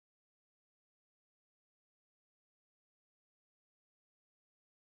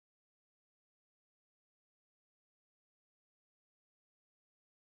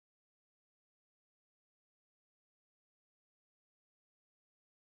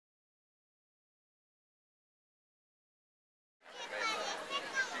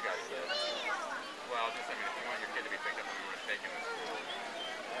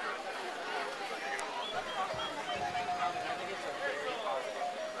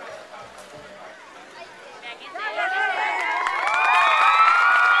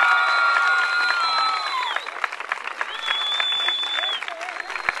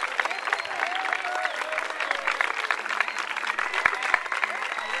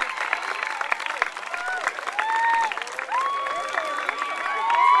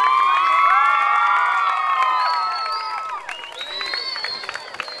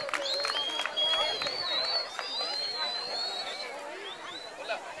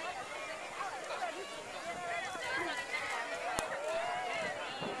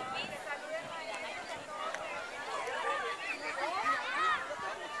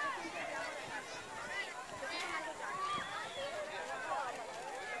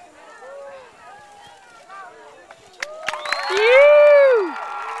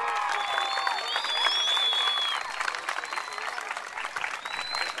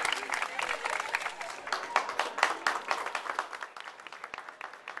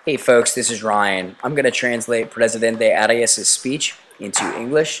Hey folks, this is Ryan. I'm going to translate Presidente Arias' speech into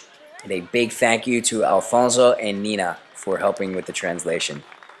English, and a big thank you to Alfonso and Nina for helping with the translation.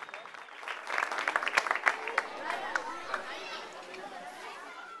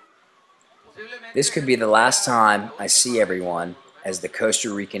 This could be the last time I see everyone as the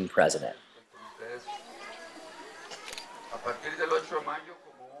Costa Rican President.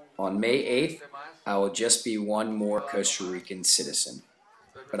 On May 8th, I will just be one more Costa Rican citizen,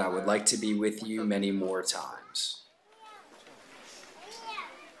 but I would like to be with you many more times.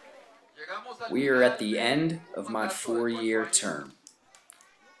 We are at the end of my 4-year term.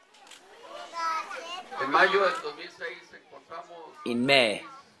 In May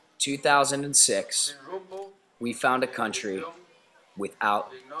 2006, we found a country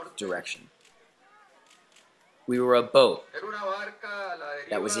without direction. We were a boat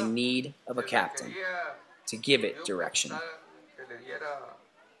that was in need of a captain to give it direction.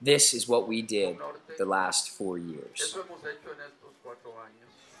 This is what we did the last 4 years.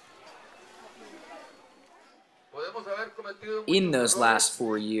 In those last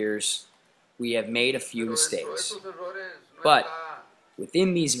 4 years, we have made a few mistakes, but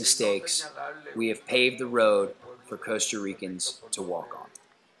within these mistakes, we have paved the road for Costa Ricans to walk on.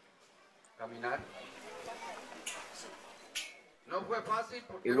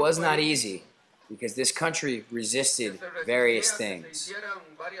 It was not easy because this country resisted various things.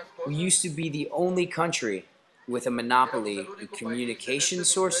 We used to be the only country with a monopoly in communication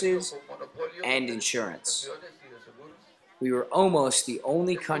sources and insurance. We were almost the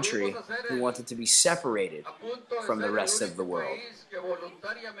only country who wanted to be separated from the rest of the world.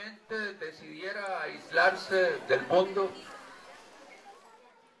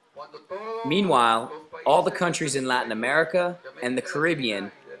 Meanwhile, all the countries in Latin America and the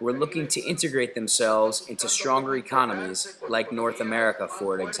Caribbean were looking to integrate themselves into stronger economies like North America,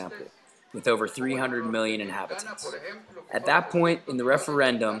 for example, with over 300 million inhabitants. At that point in the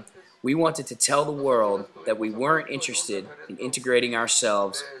referendum, we wanted to tell the world that we weren't interested in integrating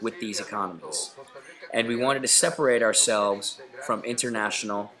ourselves with these economies, and we wanted to separate ourselves from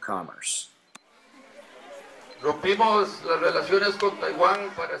international commerce.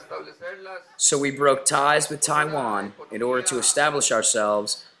 So we broke ties with Taiwan in order to establish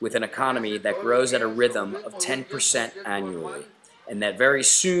ourselves with an economy that grows at a rhythm of 10% annually, and that very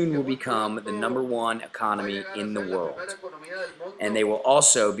soon will become the #1 economy in the world. And they will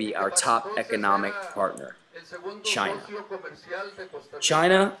also be our top economic partner, China.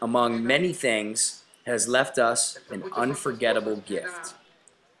 China, among many things, has left us an unforgettable gift.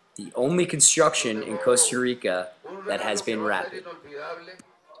 The only construction in Costa Rica that has been rapid.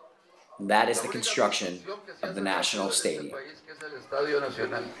 And that is the construction of the National Stadium.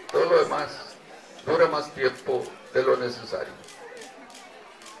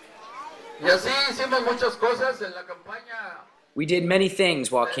 We did many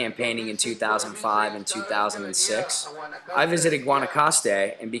things while campaigning in 2005 and 2006. I visited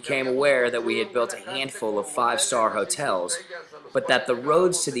Guanacaste and became aware that we had built a handful of 5-star hotels, but that the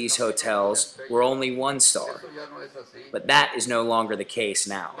roads to these hotels were only 1-star. But that is no longer the case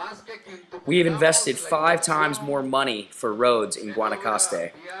now. We have invested 5 times more money for roads in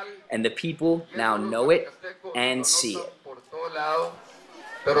Guanacaste, and the people now know it and see it.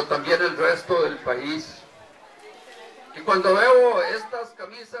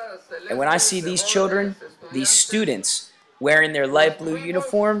 And when I see these children, these students, wearing their light blue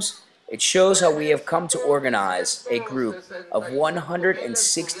uniforms, it shows how we have come to organize a group of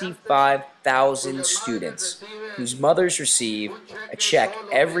 165,000 students whose mothers receive a check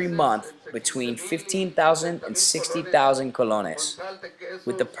every month between 15,000 and 60,000 colones,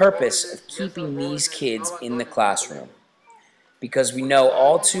 with the purpose of keeping these kids in the classroom. Because we know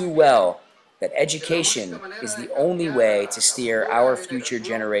all too well that education is the only way to steer our future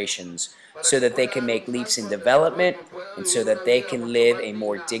generations so that they can make leaps in development and so that they can live a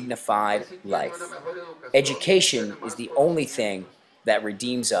more dignified life. Education is the only thing that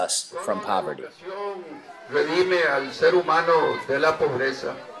redeems us from poverty.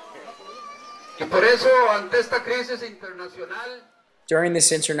 During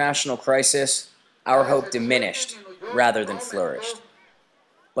this international crisis, our hope diminished rather than flourished.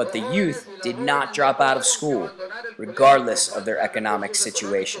 But the youth did not drop out of school, regardless of their economic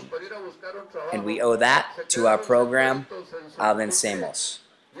situation. And we owe that to our program, Avancemos.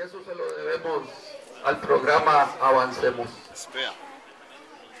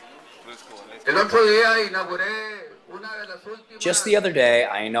 Just the other day,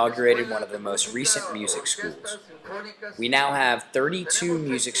 I inaugurated one of the most recent music schools. We now have 32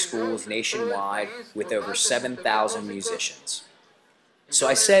 music schools nationwide with over 7,000 musicians. So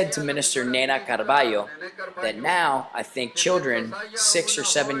I said to Minister Nena Carballo that now I think children 6 or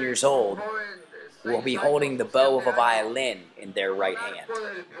 7 years old will be holding the bow of a violin in their right hand.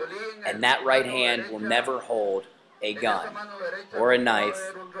 And that right hand will never hold a gun, or a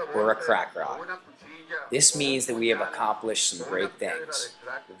knife, or a crack rock. This means that we have accomplished some great things,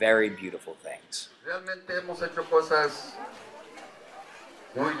 very beautiful things.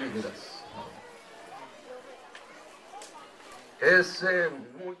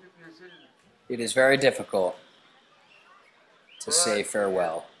 It is very difficult to say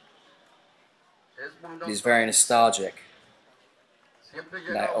farewell. It is very nostalgic,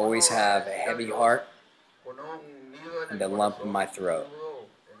 and I always have a heavy heart and a lump in my throat.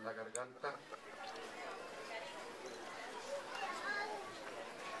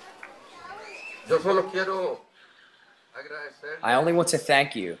 I only want to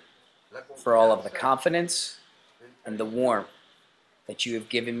thank you for all of the confidence and the warmth that you have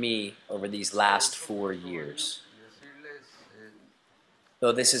given me over these last 4 years.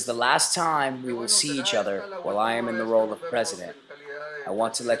 Though this is the last time we will see each other while I am in the role of president, I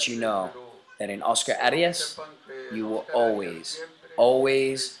want to let you know that in Oscar Arias, you will always,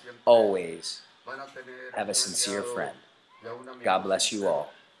 always, always have a sincere friend. God bless you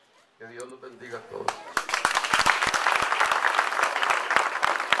all.